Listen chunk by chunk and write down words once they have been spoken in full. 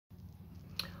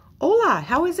Hola,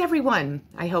 how is everyone?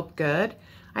 I hope good.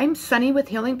 I'm Sunny with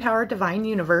Healing Power Divine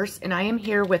Universe, and I am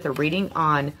here with a reading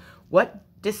on what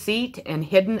deceit and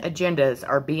hidden agendas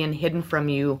are being hidden from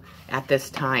you at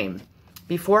this time.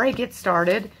 Before I get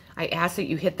started, I ask that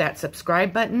you hit that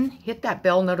subscribe button, hit that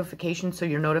bell notification so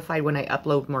you're notified when I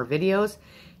upload more videos,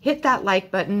 hit that like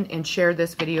button, and share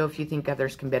this video if you think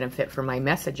others can benefit from my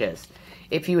messages.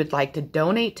 If you would like to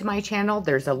donate to my channel,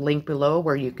 there's a link below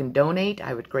where you can donate.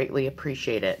 I would greatly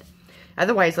appreciate it.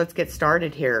 Otherwise, let's get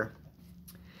started here.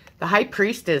 The High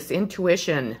Priestess,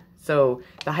 intuition. So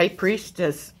the High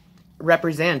Priestess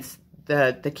represents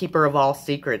the keeper of all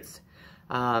secrets,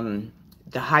 the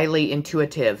highly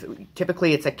intuitive.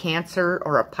 Typically, it's a Cancer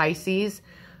or a Pisces,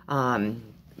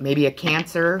 maybe a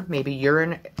Cancer, maybe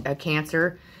you're a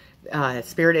Cancer.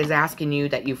 Spirit is asking you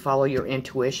that you follow your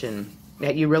intuition,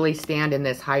 that you really stand in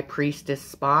this High Priestess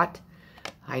spot.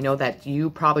 I know that you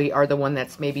probably are the one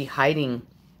that's maybe hiding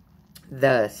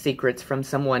the secrets from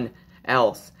someone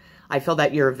else. I feel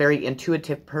that you're a very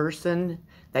intuitive person,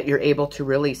 that you're able to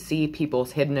really see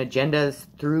people's hidden agendas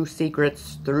through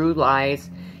secrets, through lies,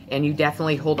 and you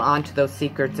definitely hold on to those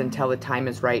secrets until the time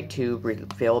is right to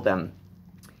reveal them.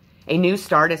 A new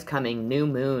start is coming, new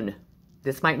moon.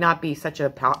 This might not be such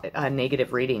a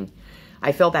negative reading.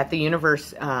 I feel that the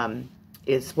universe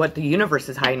is what the universe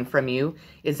is hiding from you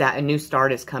is that a new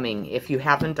start is coming. If you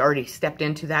haven't already stepped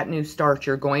into that new start,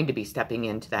 you're going to be stepping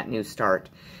into that new start.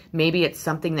 Maybe it's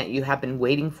something that you have been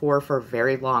waiting for a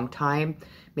very long time.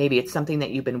 Maybe it's something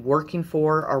that you've been working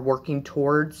for or working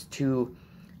towards to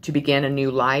begin a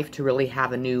new life, to really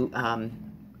have a new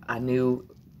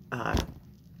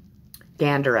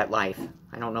gander at life.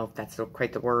 I don't know if that's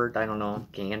quite the word. I don't know,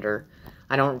 gander.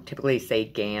 I don't typically say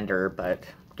gander, but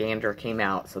gander came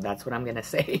out, so that's what I'm going to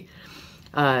say.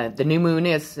 The new moon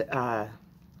is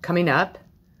coming up,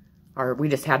 or we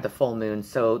just had the full moon.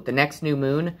 So the next new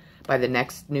moon, by the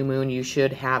next new moon, you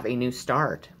should have a new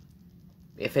start.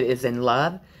 If it is in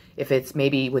love, if it's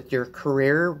maybe with your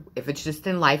career, if it's just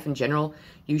in life in general,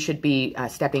 you should be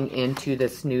stepping into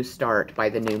this new start by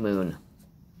the new moon.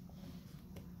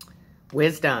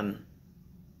 Wisdom.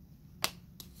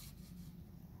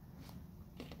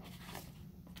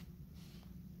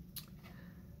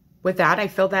 With that, I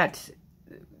feel that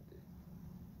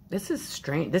this is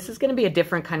strange. This is going to be a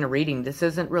different kind of reading. This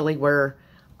isn't really where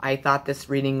I thought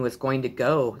this reading was going to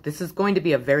go. This is going to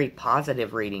be a very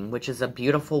positive reading, which is a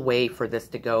beautiful way for this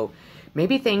to go.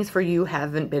 Maybe things for you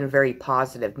haven't been very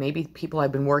positive. Maybe people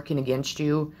have been working against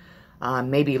you.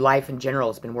 Maybe life in general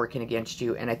has been working against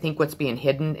you. And I think what's being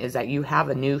hidden is that you have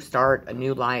a new start, a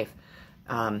new life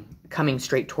coming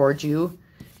straight towards you.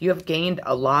 You have gained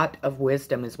a lot of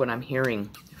wisdom is what I'm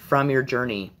hearing from your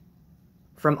journey,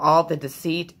 from all the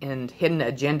deceit and hidden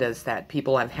agendas that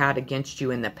people have had against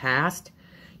you in the past.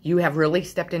 You have really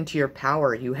stepped into your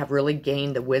power. You have really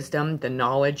gained the wisdom, the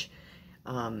knowledge,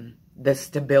 the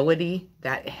stability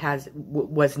that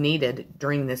was needed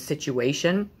during this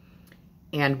situation.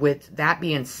 And with that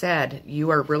being said, you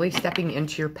are really stepping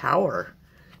into your power.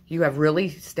 You have really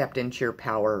stepped into your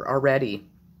power already.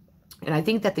 And I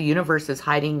think that the universe is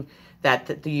hiding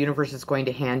that the universe is going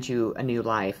to hand you a new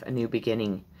life, a new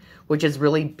beginning, which is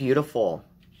really beautiful.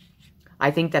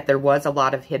 I think that there was a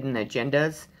lot of hidden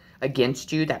agendas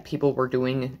against you that people were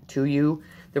doing to you.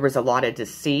 There was a lot of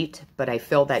deceit, but I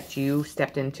feel that you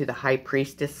stepped into the High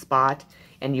Priestess spot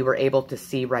and you were able to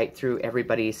see right through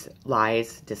everybody's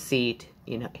lies, deceit,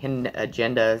 hidden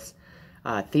agendas,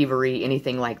 thievery,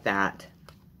 anything like that.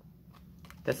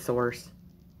 The source.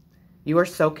 You are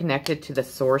so connected to the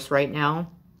source right now.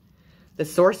 The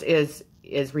source is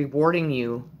rewarding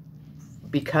you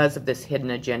because of this hidden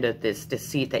agenda, this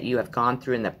deceit that you have gone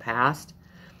through in the past,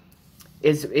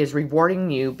 is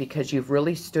rewarding you because you've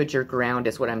really stood your ground,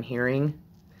 is what I'm hearing.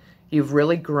 You've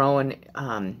really grown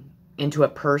into a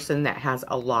person that has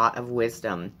a lot of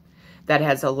wisdom, that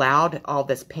has allowed all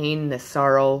this pain, this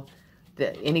sorrow,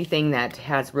 anything that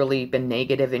has really been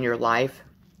negative in your life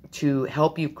to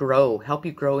help you grow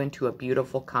into a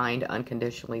beautiful, kind,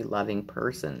 unconditionally loving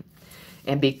person.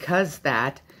 And because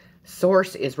that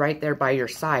source is right there by your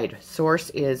side, source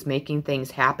is making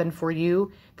things happen for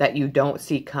you that you don't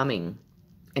see coming.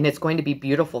 And it's going to be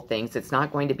beautiful things. It's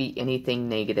not going to be anything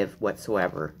negative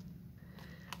whatsoever.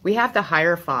 We have the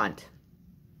Hierophant.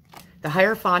 The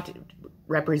Hierophant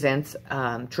represents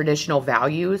traditional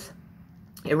values.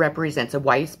 It represents a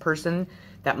wise person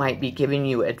that might be giving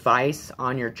you advice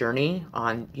on your journey,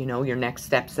 on, your next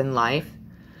steps in life.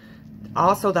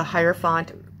 Also, the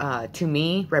Hierophant, to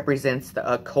me, represents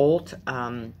the occult,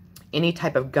 any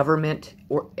type of government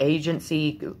or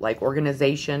agency, like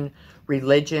organization,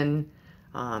 religion,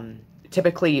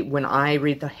 Typically, when I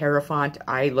read the Hierophant,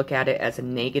 I look at it as a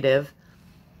negative.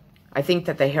 I think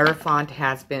that the Hierophant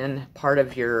has been part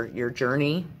of your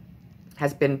journey,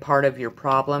 has been part of your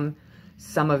problem.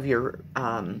 Some of your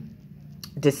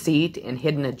deceit and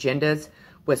hidden agendas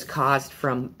was caused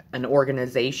from an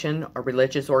organization, a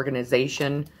religious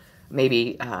organization,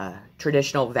 maybe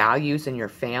traditional values in your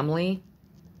family,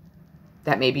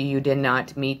 that maybe you did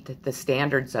not meet the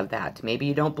standards of that. Maybe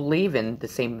you don't believe in the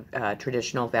same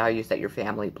traditional values that your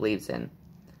family believes in.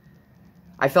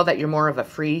 I feel that you're more of a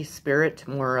free spirit,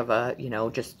 more of a,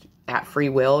 just at free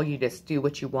will. You just do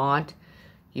what you want.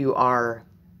 You are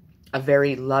a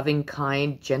very loving,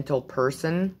 kind, gentle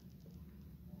person.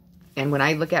 And when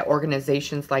I look at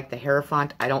organizations like the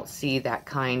Hierophant, I don't see that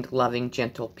kind, loving,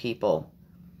 gentle people.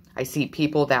 I see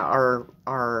people that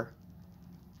are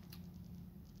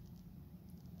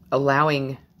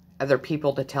allowing other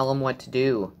people to tell them what to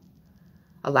do,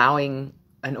 allowing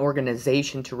an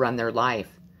organization to run their life,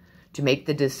 to make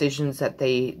the decisions that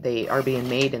they are being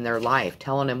made in their life,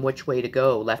 telling them which way to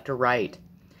go, left or right.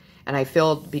 And I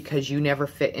feel because you never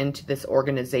fit into this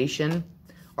organization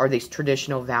or these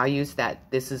traditional values, that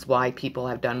this is why people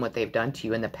have done what they've done to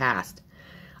you in the past.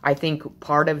 I think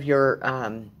part of your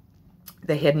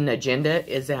the hidden agenda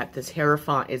is that this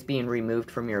Hierophant is being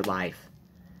removed from your life.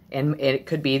 And it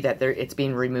could be that it's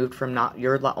being removed from not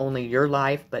only your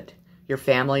life, but your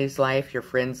family's life, your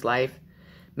friend's life,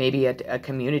 maybe a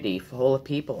community full of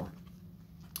people.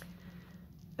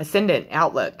 Ascendant,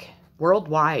 outlook,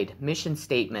 worldwide, mission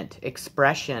statement,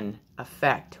 expression,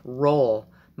 effect, role,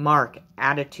 mark,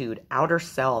 attitude, outer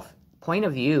self, point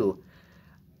of view,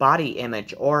 body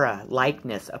image, aura,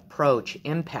 likeness, approach,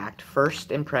 impact,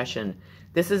 first impression.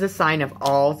 This is a sign of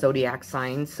all zodiac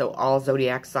signs, so all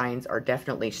zodiac signs are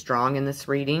definitely strong in this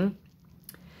reading.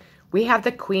 We have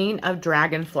the Queen of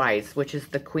Dragonflies, which is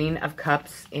the Queen of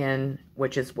Cups,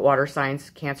 which is water signs,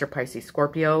 Cancer, Pisces,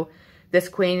 Scorpio. This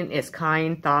queen is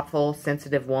kind, thoughtful,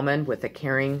 sensitive woman with a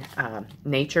caring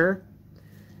nature.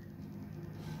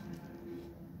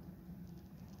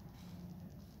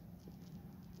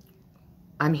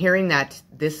 I'm hearing that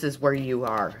this is where you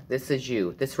are. This is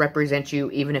you. This represents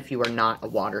you even if you are not a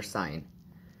water sign.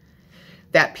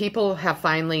 That people have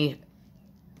finally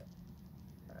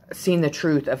seen the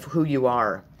truth of who you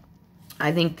are.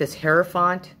 I think this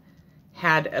Hierophant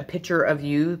had a picture of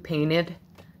you painted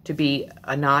to be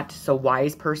a not so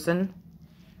wise person,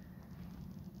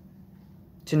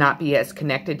 to not be as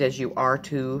connected as you are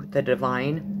to the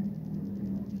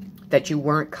divine, that you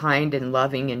weren't kind and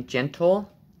loving and gentle.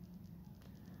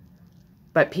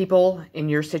 But people in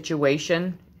your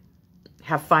situation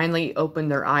have finally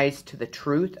opened their eyes to the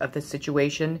truth of the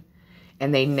situation,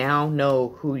 and they now know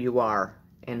who you are.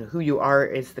 And who you are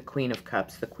is the Queen of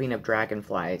Cups, the Queen of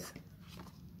Dragonflies.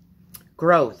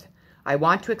 Growth. I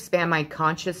want to expand my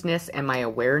consciousness and my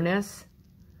awareness.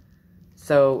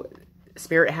 So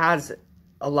Spirit has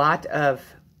a lot of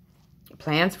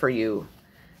plans for you.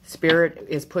 Spirit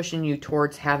is pushing you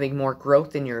towards having more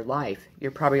growth in your life.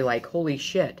 You're probably like, holy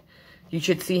shit. You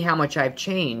should see how much I've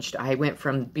changed. I went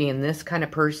from being this kind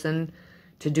of person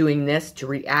to doing this, to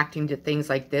reacting to things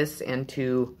like this, and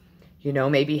to,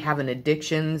 maybe having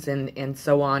addictions and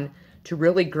so on, to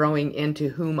really growing into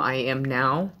whom I am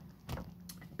now,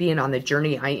 being on the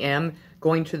journey I am,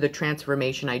 going through the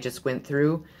transformation I just went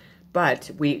through.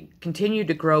 But we continue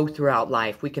to grow throughout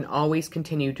life. We can always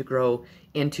continue to grow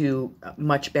into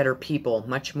much better people,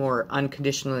 much more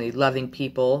unconditionally loving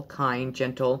people, kind,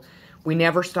 gentle. We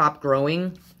never stop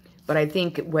growing, but I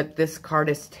think what this card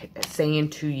is saying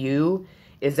to you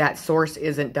is that Source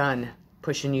isn't done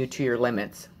pushing you to your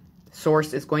limits.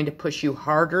 Source is going to push you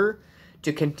harder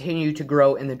to continue to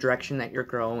grow in the direction that you're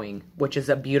growing, which is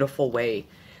a beautiful way.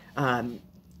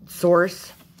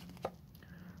 Source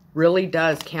really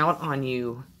does count on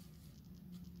you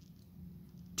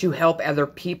to help other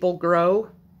people grow,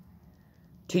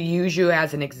 to use you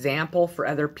as an example for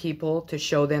other people, to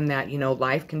show them that,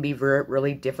 life can be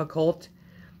really difficult.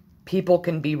 People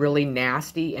can be really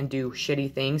nasty and do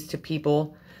shitty things to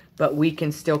people, but we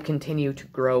can still continue to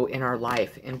grow in our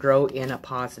life and grow in a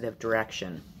positive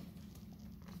direction.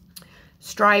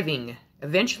 Striving.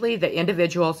 Eventually, the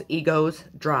individual's ego's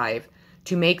drive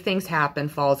to make things happen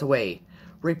falls away,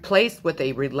 replaced with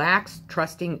a relaxed,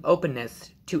 trusting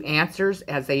openness to answers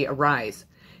as they arise.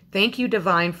 Thank you,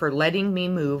 Divine, for letting me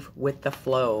move with the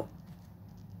flow.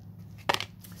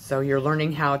 So you're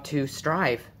learning how to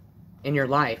strive in your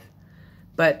life.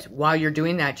 But while you're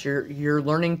doing that, you're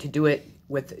learning to do it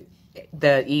with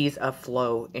the ease of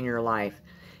flow in your life.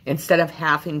 Instead of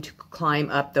having to climb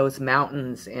up those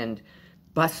mountains and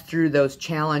bust through those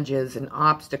challenges and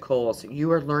obstacles.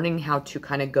 You are learning how to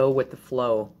kind of go with the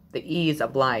flow, the ease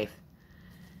of life.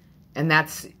 And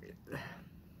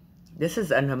this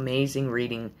is an amazing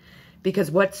reading,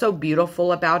 because what's so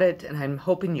beautiful about it, and I'm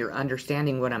hoping you're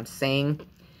understanding what I'm saying,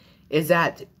 is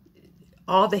that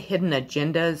all the hidden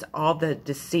agendas, all the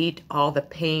deceit, all the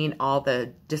pain, all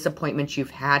the disappointments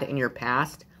you've had in your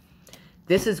past,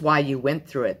 this is why you went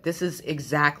through it. This is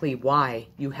exactly why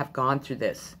you have gone through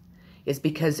this. Is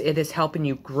because it is helping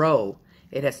you grow.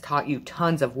 It has taught you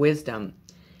tons of wisdom.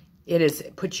 It has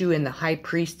put you in the high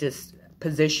priestess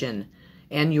position,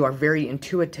 and you are very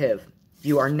intuitive.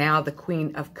 You are now the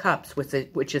Queen of Cups,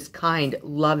 which is kind,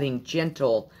 loving,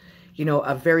 gentle,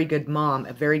 a very good mom,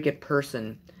 a very good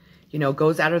person,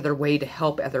 goes out of their way to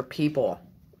help other people.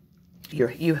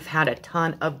 You have had a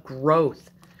ton of growth.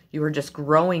 You are just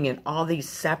growing in all these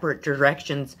separate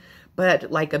directions,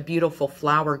 but like a beautiful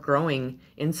flower growing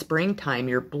in springtime,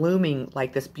 you're blooming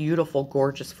like this beautiful,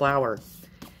 gorgeous flower.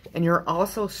 And you're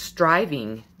also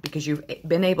striving because you've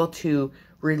been able to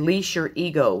release your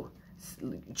ego,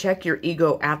 check your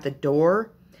ego at the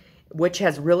door, which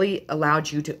has really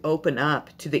allowed you to open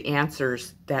up to the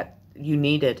answers that you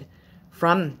needed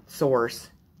from Source,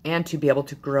 and to be able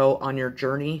to grow on your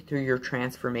journey through your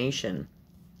transformation.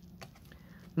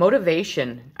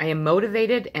 Motivation. I am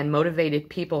motivated, and motivated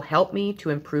people help me to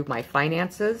improve my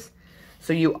finances.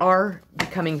 So you are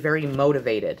becoming very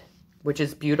motivated, which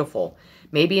is beautiful.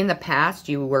 Maybe in the past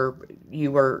you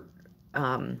were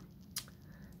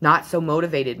not so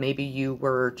motivated. Maybe you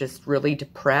were just really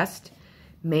depressed.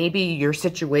 Maybe your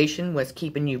situation was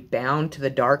keeping you bound to the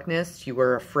darkness. You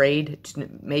were afraid to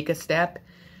make a step.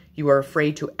 You were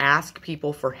afraid to ask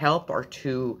people for help, or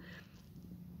to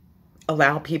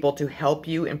allow people to help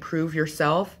you improve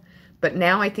yourself. But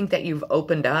now I think that you've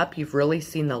opened up. You've really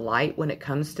seen the light when it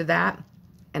comes to that.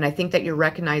 And I think that you're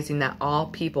recognizing that all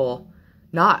people,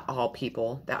 not all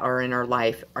people that are in our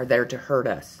life, are there to hurt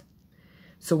us.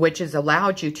 So which has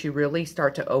allowed you to really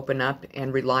start to open up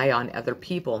and rely on other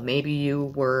people. Maybe you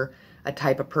were a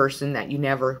type of person that you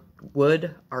never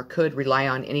would or could rely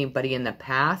on anybody in the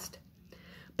past.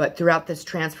 But throughout this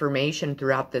transformation,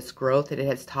 throughout this growth, it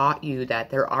has taught you that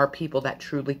there are people that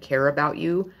truly care about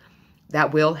you,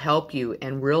 that will help you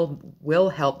and will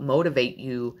help motivate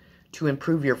you to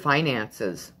improve your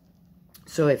finances.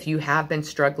 So if you have been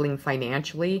struggling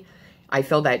financially, I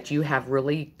feel that you have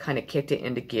really kind of kicked it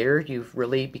into gear. You've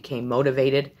really became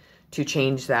motivated to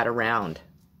change that around.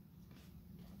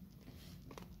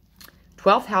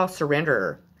 12th house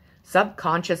surrenderer.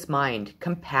 Subconscious mind,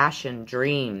 compassion,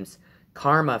 dreams,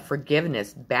 karma,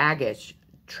 forgiveness, baggage,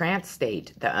 trance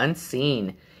state, the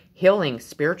unseen, healing,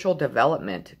 spiritual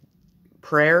development,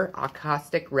 prayer,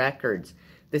 Akashic records.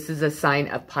 This is a sign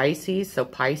of Pisces, so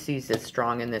Pisces is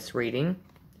strong in this reading.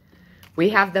 We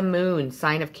have the moon,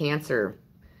 sign of Cancer.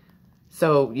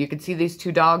 So you can see these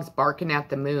two dogs barking at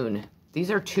the moon. These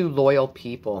are two loyal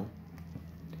people.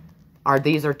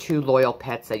 These are two loyal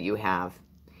pets that you have.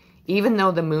 Even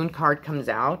though the moon card comes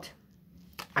out,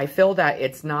 I feel that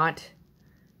it's not...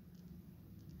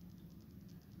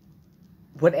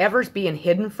 Whatever's being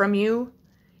hidden from you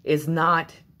is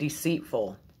not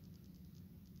deceitful.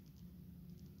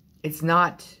 It's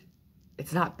not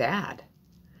bad.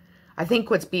 I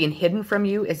think what's being hidden from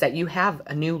you is that you have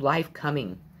a new life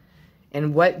coming.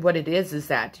 And what it is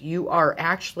that you are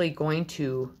actually going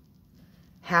to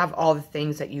have all the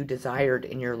things that you desired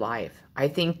in your life. I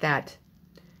think that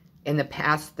in the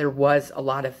past there was a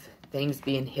lot of things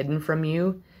being hidden from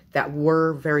you that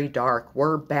were very dark,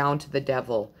 were bound to the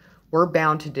devil, were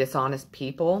bound to dishonest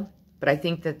people. But I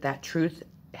think that that truth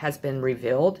has been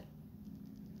revealed.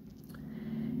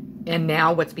 And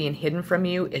now what's being hidden from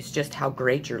you is just how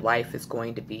great your life is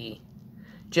going to be.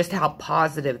 Just how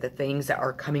positive the things that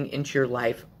are coming into your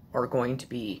life are going to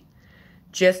be.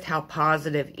 Just how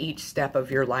positive each step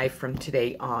of your life from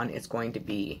today on is going to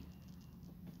be.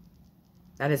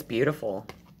 That is beautiful.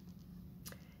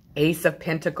 Ace of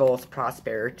Pentacles,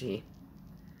 prosperity.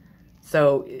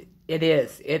 So it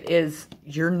is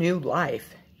your new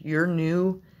life, your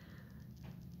new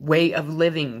way of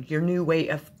living, your new way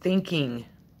of thinking.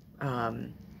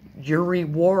 Your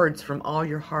rewards from all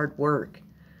your hard work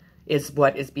is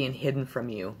what is being hidden from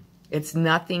you. It's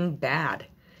nothing bad.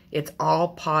 It's all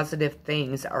positive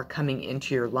things that are coming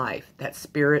into your life. That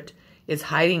spirit is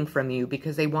hiding from you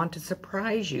because they want to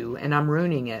surprise you, and I'm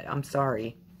ruining it. I'm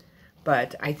sorry.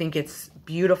 But I think it's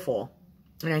beautiful,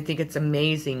 and I think it's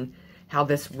amazing how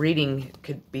this reading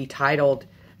could be titled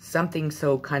something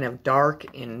so kind of dark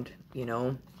and,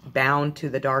 bound to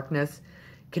the darkness.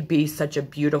 could be such a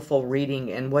beautiful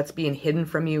reading. And what's being hidden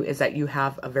from you is that you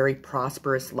have a very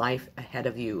prosperous life ahead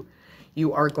of you.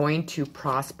 You are going to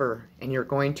prosper, and you're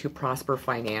going to prosper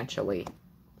financially.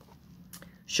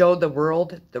 Show the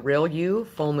world the real you,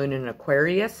 full moon in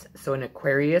Aquarius. So an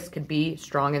Aquarius could be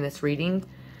strong in this reading,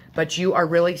 but you are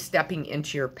really stepping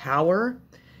into your power.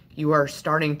 You are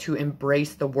starting to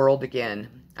embrace the world again.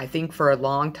 I think for a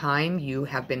long time you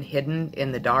have been hidden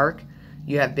in the dark.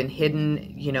 You have been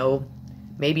hidden, you know,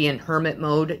 maybe in hermit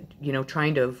mode, you know,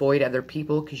 trying to avoid other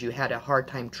people because you had a hard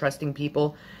time trusting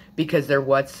people because there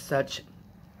was such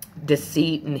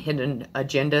deceit and hidden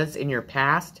agendas in your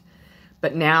past.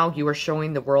 But now you are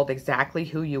showing the world exactly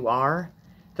who you are.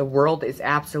 The world is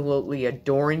absolutely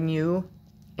adoring you,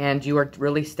 and you are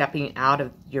really stepping out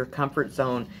of your comfort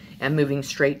zone and moving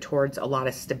straight towards a lot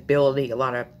of stability, a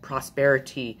lot of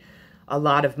prosperity, a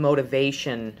lot of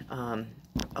motivation,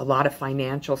 a lot of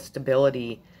financial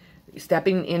stability.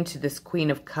 Stepping into this Queen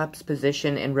of Cups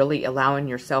position and really allowing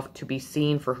yourself to be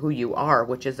seen for who you are,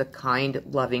 which is a kind,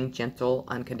 loving, gentle,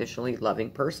 unconditionally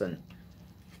loving person.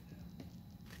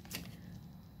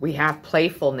 We have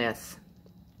playfulness.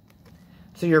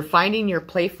 So you're finding your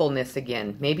playfulness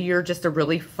again. Maybe you're just a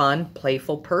really fun,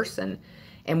 playful person.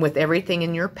 And with everything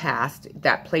in your past,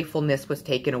 that playfulness was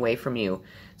taken away from you.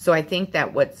 So I think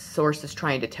that what Source is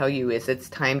trying to tell you is it's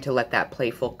time to let that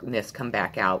playfulness come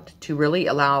back out. To really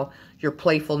allow your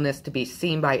playfulness to be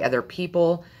seen by other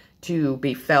people, to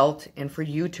be felt, and for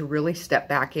you to really step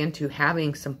back into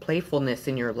having some playfulness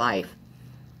in your life.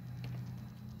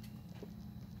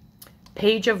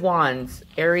 Page of Wands,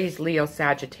 Aries, Leo,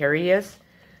 Sagittarius.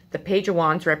 The Page of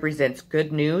Wands represents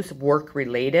good news,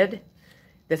 work-related.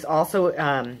 This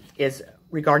also is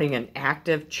regarding an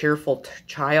active, cheerful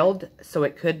child. So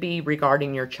it could be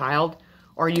regarding your child,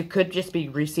 or you could just be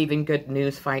receiving good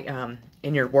news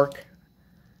in your work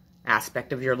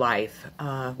aspect of your life.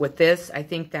 With this, I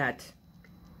think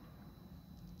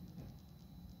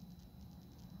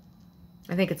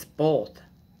it's both.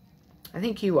 I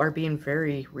think you are being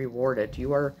very rewarded.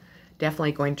 You are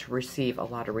definitely going to receive a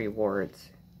lot of rewards.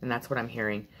 And that's what I'm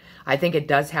hearing. I think it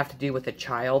does have to do with a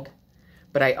child,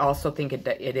 but I also think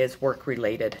it is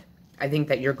work-related. I think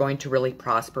that you're going to really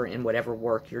prosper in whatever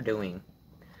work you're doing.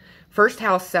 First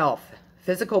house, self,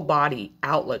 physical body,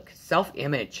 outlook,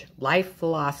 self-image, life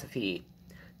philosophy,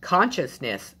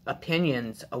 consciousness,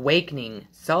 opinions, awakening,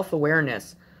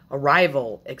 self-awareness,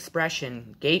 arrival,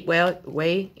 expression,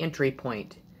 gateway, entry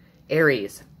point.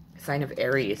 Aries, sign of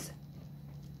Aries.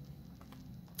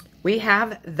 We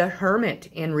have the Hermit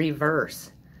in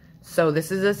reverse. So this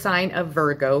is a sign of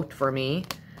Virgo for me.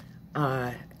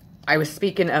 I was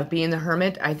speaking of being the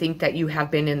Hermit. I think that you have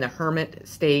been in the Hermit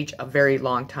stage a very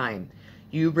long time.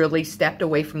 You really stepped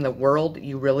away from the world.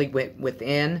 You really went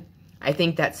within. I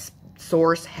think that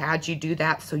Source had you do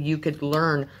that so you could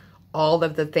learn all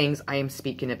of the things I am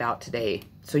speaking about today.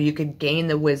 So you could gain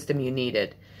the wisdom you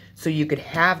needed. So you could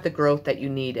have the growth that you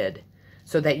needed.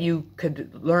 So that you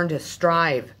could learn to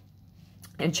strive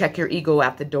and check your ego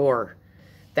at the door.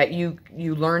 That you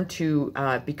learn to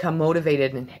become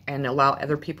motivated and allow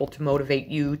other people to motivate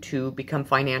you to become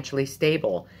financially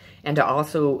stable. And to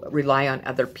also rely on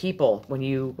other people when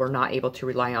you were not able to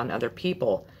rely on other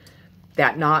people.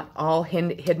 That not all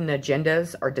hidden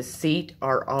agendas or deceit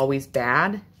are always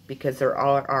bad. Because there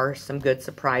are some good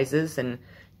surprises and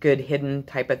good hidden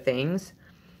type of things.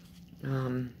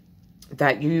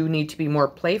 That you need to be more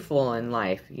playful in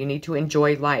life. You need to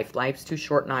enjoy life. Life's too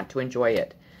short not to enjoy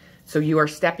it. So you are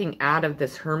stepping out of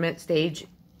this hermit stage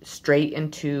straight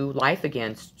into life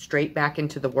again, straight back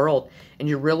into the world. And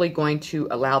you're really going to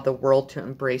allow the world to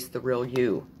embrace the real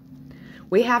you.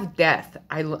 We have death.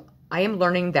 I am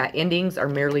learning that endings are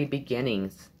merely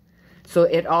beginnings. So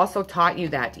it also taught you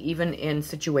that even in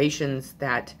situations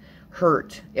that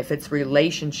hurt, if it's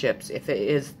relationships, if it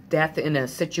is death in a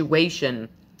situation,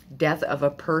 death of a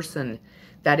person,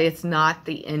 that it's not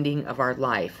the ending of our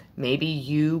life. Maybe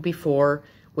you before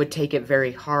would take it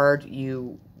very hard.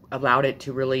 You allowed it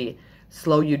to really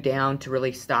slow you down, to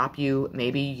really stop you.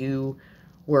 Maybe you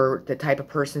were the type of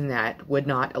person that would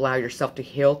not allow yourself to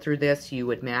heal through this. You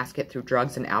would mask it through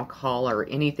drugs and alcohol or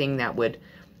anything that would,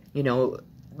 you know,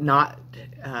 not,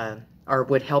 or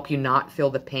would help you not feel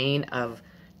the pain of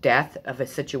death of a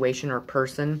situation or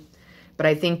person. But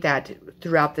I think that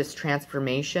throughout this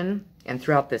transformation and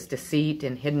throughout this deceit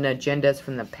and hidden agendas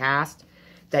from the past,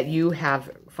 that you have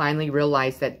finally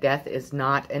realized that death is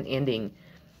not an ending.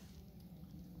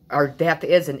 Or death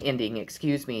is an ending,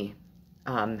 excuse me.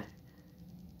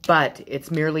 But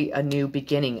it's merely a new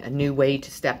beginning, a new way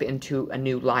to step into a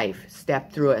new life,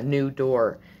 step through a new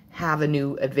door, have a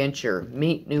new adventure,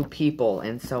 meet new people,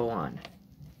 and so on.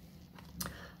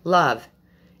 Love.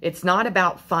 It's not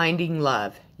about finding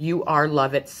love. You are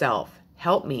love itself.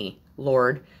 Help me,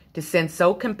 Lord, to send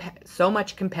so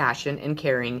much compassion and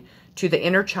caring to the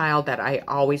inner child that I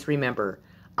always remember.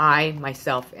 I,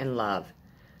 myself, and love.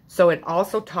 So it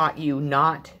also taught you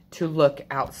not to look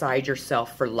outside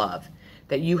yourself for love.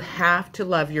 That you have to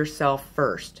love yourself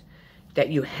first. That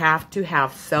you have to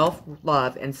have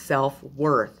self-love and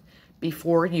self-worth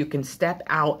before you can step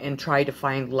out and try to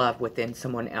find love within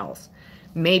someone else.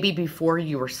 Maybe before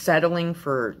you were settling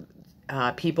for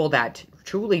people that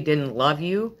truly didn't love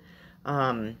you,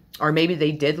 or maybe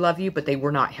they did love you, but they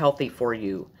were not healthy for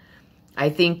you. I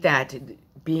think that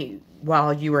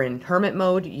while you were in hermit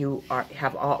mode, you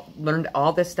have learned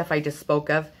all this stuff I just spoke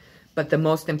of, but the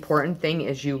most important thing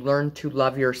is you learn to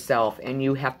love yourself, and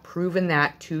you have proven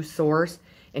that to Source,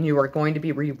 and you are going to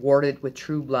be rewarded with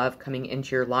true love coming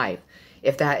into your life.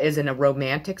 If that is in a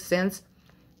romantic sense,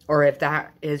 or if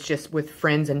that is just with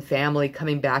friends and family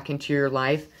coming back into your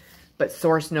life. But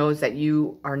Source knows that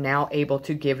you are now able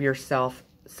to give yourself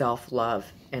self-love.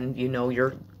 And you know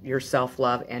your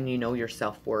self-love, and you know your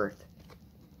self-worth.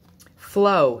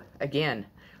 Flow, again.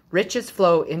 Riches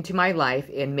flow into my life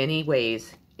in many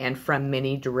ways and from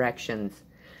many directions.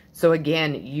 So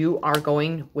again, you are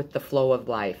going with the flow of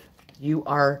life. You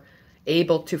are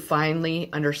able to finally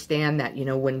understand that, you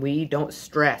know, when we don't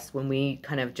stress, when we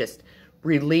kind of just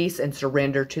release and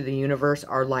surrender to the universe,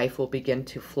 our life will begin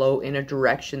to flow in a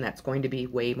direction that's going to be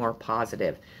way more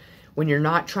positive. When you're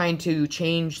not trying to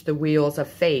change the wheels of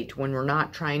fate, when we're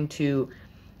not trying to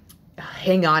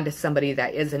hang on to somebody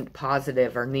that isn't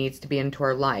positive or needs to be into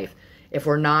our life, if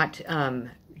we're not,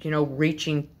 you know,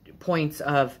 reaching points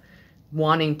of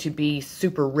wanting to be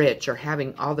super rich or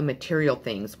having all the material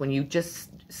things, when you just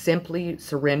simply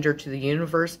surrender to the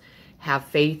universe, have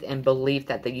faith and belief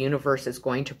that the universe is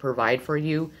going to provide for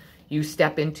you, you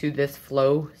step into this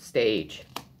flow stage.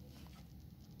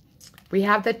 We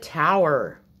have the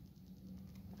Tower.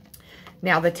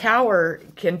 Now, the Tower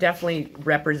can definitely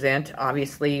represent,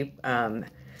 obviously, the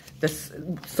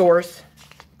Source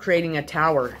creating a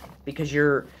tower because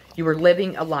you were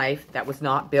living a life that was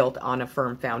not built on a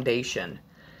firm foundation.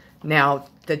 Now,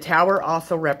 the Tower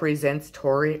also represents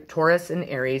Taurus and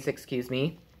Aries,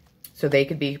 so they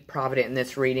could be provident in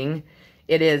this reading.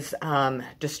 It is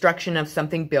destruction of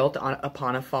something built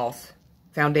upon a false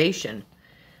foundation.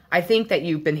 I think that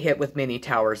you've been hit with many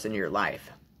towers in your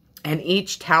life. And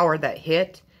each tower that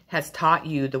hit has taught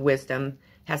you the wisdom,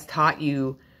 has taught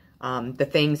you the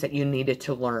things that you needed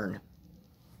to learn.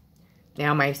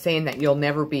 Now, am I saying that you'll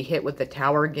never be hit with the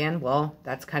tower again? Well,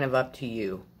 that's kind of up to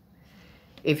you.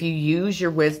 If you use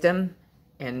your wisdom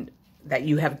and that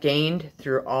you have gained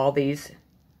through all these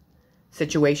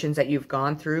situations that you've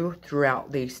gone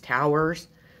throughout these towers,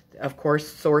 of course,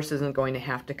 Source isn't going to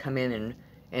have to come in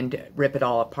and rip it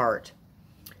all apart.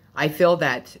 I feel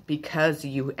that because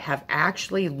you have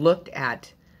actually looked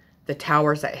at the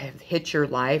towers that have hit your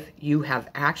life, you have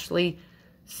actually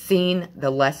seen the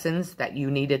lessons that you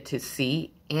needed to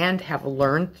see and have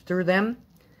learned through them,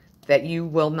 that you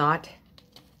will not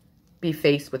be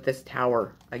faced with this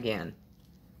tower again.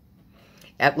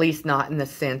 At least not in the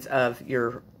sense of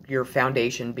your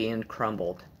foundation being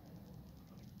crumbled.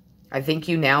 I think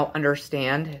you now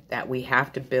understand that we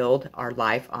have to build our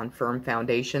life on firm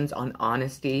foundations, on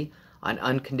honesty, on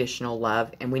unconditional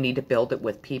love, and we need to build it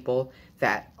with people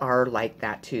that are like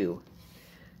that too.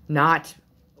 Not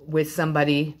with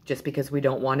somebody just because we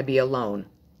don't want to be alone.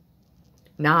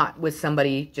 Not with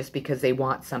somebody just because they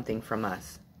want something from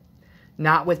us.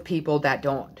 Not with people that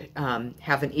don't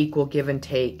have an equal give and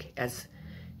take, as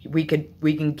we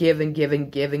can give and give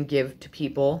and give and give to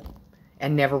people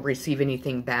and never receive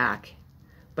anything back.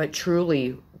 But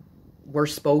truly, we're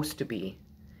supposed to be,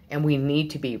 and we need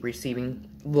to be receiving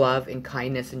love and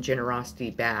kindness and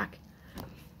generosity back.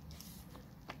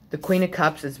 The Queen of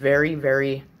Cups is very,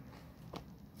 very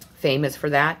famous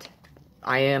for that.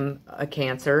 I am a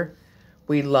Cancer.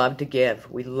 We love to give.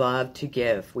 We love to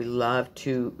give. We love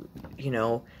to, you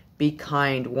know, be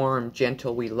kind, warm,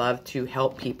 gentle. We love to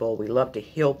help people. We love to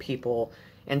heal people,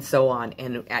 and so on.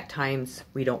 And at times,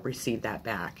 we don't receive that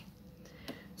back.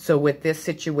 So with this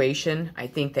situation, I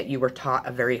think that you were taught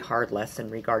a very hard lesson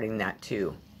regarding that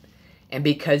too. And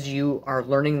because you are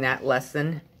learning that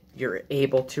lesson, you're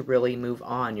able to really move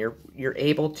on. You're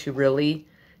able to really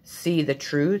see the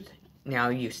truth. Now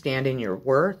you stand in your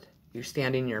worth, you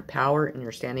stand in your power, and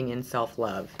you're standing in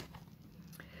self-love.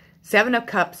 Seven of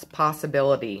Cups,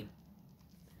 possibility.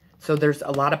 So there's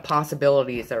a lot of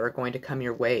possibilities that are going to come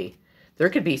your way. There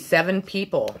could be 7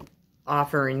 people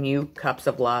offering you cups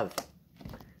of love.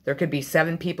 There could be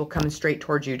 7 people coming straight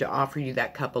towards you to offer you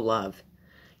that cup of love.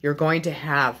 You're going to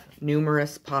have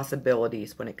numerous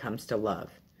possibilities when it comes to love.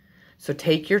 So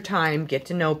take your time, get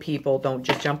to know people. Don't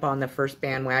just jump on the first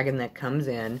bandwagon that comes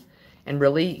in. And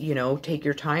really, you know, take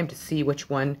your time to see which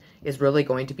one is really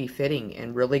going to be fitting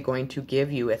and really going to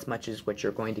give you as much as what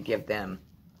you're going to give them.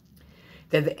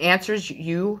 The answers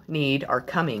you need are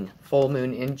coming. Full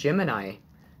moon in Gemini.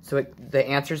 So the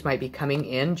answers might be coming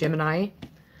in Gemini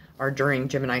or during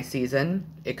Gemini season.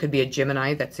 It could be a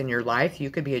Gemini that's in your life.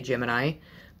 You could be a Gemini.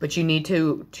 But you need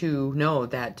to know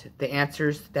that the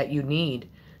answers that you need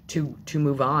to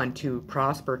move on, to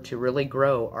prosper, to really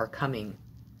grow are coming.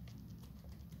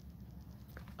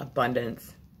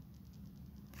 Abundance.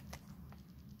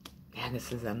 Man,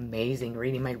 this is amazing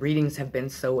reading. My readings have been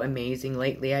so amazing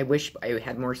lately. I wish I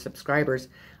had more subscribers.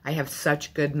 I have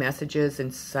such good messages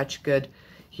and such good,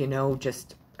 you know,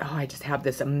 I just have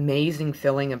this amazing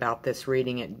feeling about this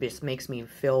reading. It just makes me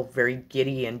feel very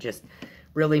giddy and just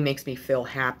really makes me feel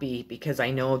happy because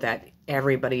I know that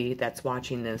everybody that's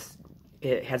watching this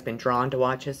has been drawn to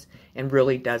watch us and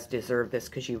really does deserve this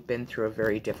because you've been through a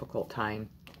very difficult time.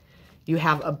 You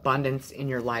have abundance in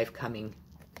your life coming,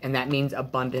 and that means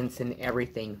abundance in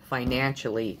everything,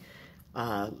 financially,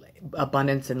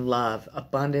 abundance in love,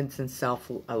 abundance in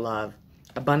self-love,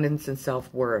 abundance in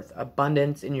self-worth,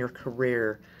 abundance in your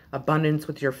career, abundance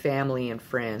with your family and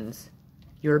friends.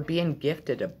 You're being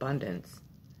gifted abundance.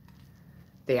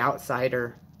 The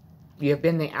outsider. You have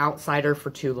been the outsider for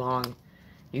too long.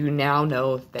 You now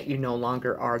know that you no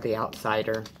longer are the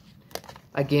outsider.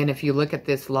 Again, if you look at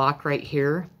this lock right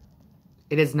here,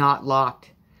 it is not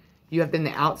locked. You have been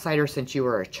the outsider since you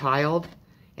were a child,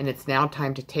 and it's now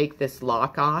time to take this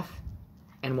lock off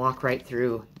and walk right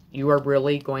through. You are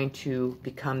really going to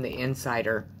become the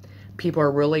insider. People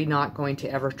are really not going to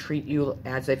ever treat you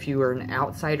as if you were an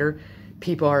outsider.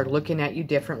 People are looking at you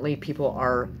differently. People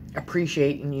are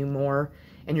appreciating you more,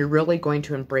 and you're really going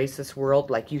to embrace this world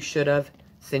like you should have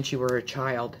since you were a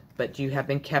child, but you have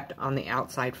been kept on the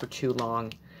outside for too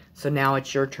long. So now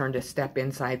it's your turn to step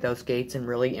inside those gates and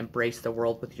really embrace the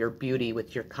world with your beauty,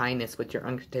 with your kindness, with your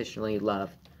unconditionally love.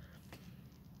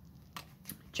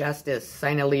 Justice,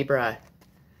 sign of Libra.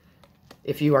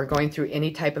 If you are going through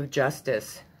any type of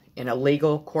justice in a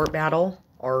legal court battle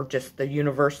or just the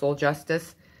universal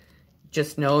justice,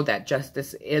 just know that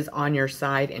justice is on your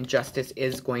side and justice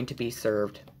is going to be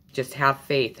served. Just have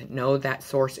faith. Know that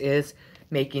source is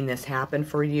making this happen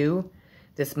for you.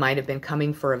 This might have been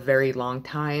coming for a very long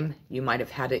time. You might have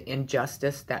had an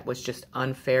injustice that was just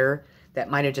unfair,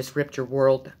 that might have just ripped your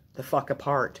world the fuck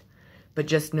apart. But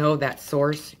just know that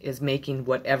source is making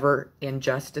whatever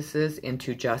injustices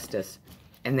into justice.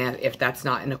 And that if that's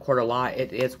not in a court of law,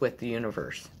 it is with the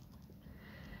universe.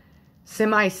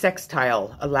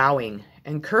 Semi-sextile, allowing,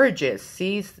 encourages,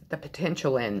 sees the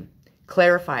potential in,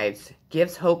 clarifies,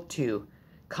 gives hope to,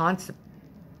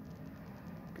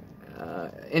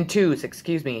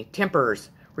 tempers,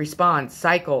 responds,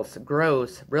 cycles,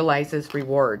 grows, realizes,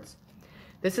 rewards.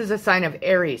 This is a sign of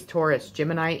Aries, Taurus,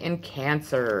 Gemini, and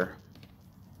Cancer.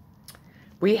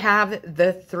 We have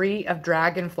the 3 of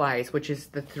Dragonflies, which is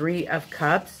the 3 of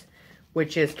Cups,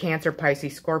 which is Cancer,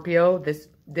 Pisces, Scorpio.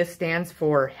 This stands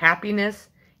for happiness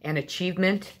and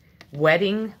achievement,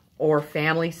 wedding, or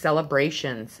family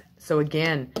celebrations. So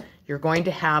again, you're going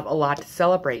to have a lot to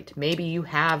celebrate. Maybe you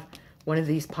have one of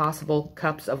these possible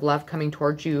cups of love coming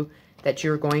towards you that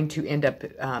you're going to end up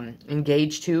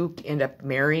engaged to, end up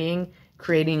marrying,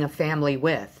 creating a family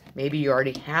with. Maybe you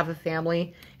already have a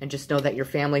family and just know that your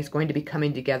family is going to be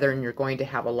coming together and you're going to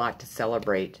have a lot to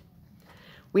celebrate.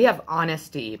 We have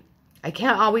honesty. I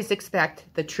can't always expect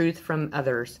the truth from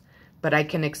others, but I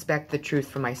can expect the truth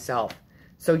from myself.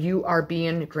 So you are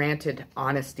being granted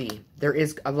honesty. There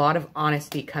is a lot of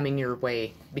honesty coming your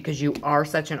way because you are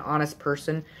such an honest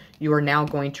person. You are now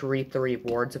going to reap the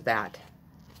rewards of that.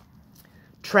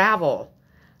 Travel.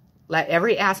 Let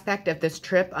every aspect of this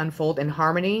trip unfold in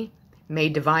harmony. May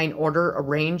divine order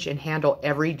arrange and handle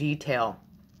every detail.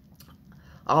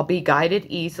 I'll be guided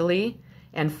easily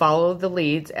and follow the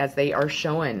leads as they are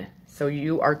shown. So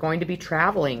you are going to be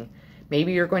traveling.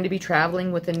 Maybe you're going to be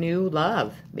traveling with a new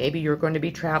love. Maybe you're going to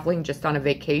be traveling just on a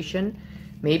vacation.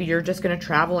 Maybe you're just going to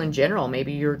travel in general.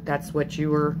 Maybe that's what you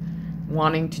were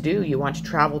wanting to do. You want to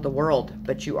travel the world,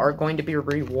 but you are going to be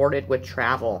rewarded with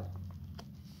travel.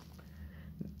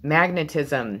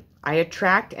 Magnetism. I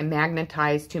attract and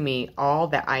magnetize to me all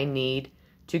that I need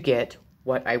to get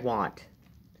what I want.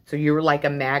 So you're like a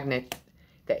magnet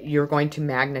that you're going to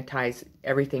magnetize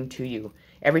everything to you.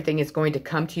 Everything is going to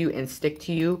come to you and stick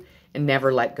to you, and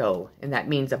never let go. And that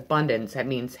means abundance. That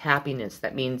means happiness.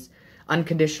 That means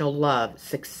unconditional love,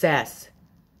 success,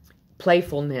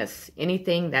 playfulness.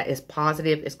 Anything that is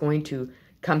positive is going to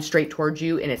come straight towards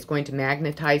you, and it's going to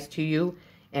magnetize to you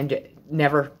and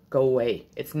never go away.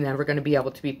 It's never going to be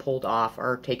able to be pulled off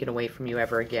or taken away from you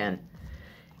ever again.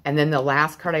 And then the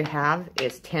last card I have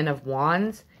is 10 of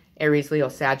Wands, Aries, Leo,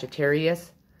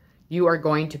 Sagittarius. You are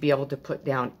going to be able to put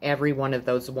down every one of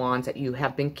those wands that you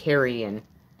have been carrying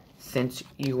since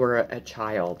you were a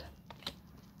child.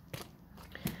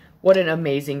 What an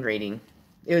amazing reading.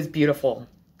 It was beautiful.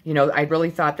 You know, I really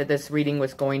thought that this reading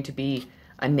was going to be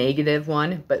a negative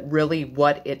one, but really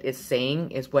what it is saying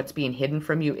is what's being hidden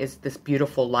from you is this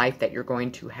beautiful life that you're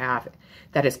going to have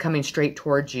that is coming straight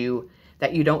towards you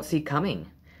that you don't see coming.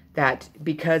 That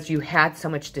because you had so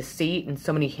much deceit and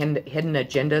so many hidden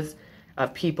agendas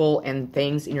of people and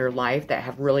things in your life that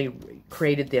have really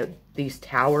created these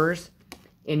towers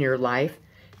in your life,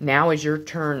 now is your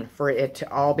turn for it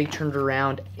to all be turned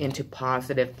around into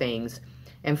positive things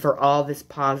and for all this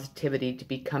positivity to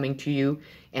be coming to you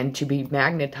and to be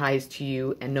magnetized to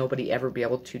you and nobody ever be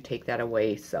able to take that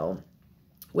away. So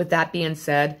with that being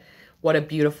said, what a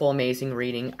beautiful, amazing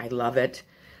reading. I love it.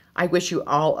 I wish you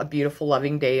all a beautiful,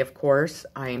 loving day, of course.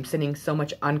 I am sending so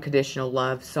much unconditional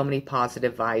love, so many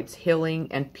positive vibes, healing,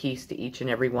 and peace to each and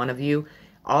every one of you.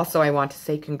 Also, I want to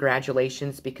say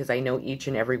congratulations because I know each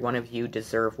and every one of you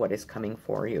deserve what is coming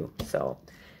for you. So,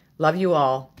 love you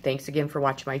all. Thanks again for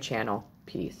watching my channel.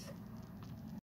 Peace.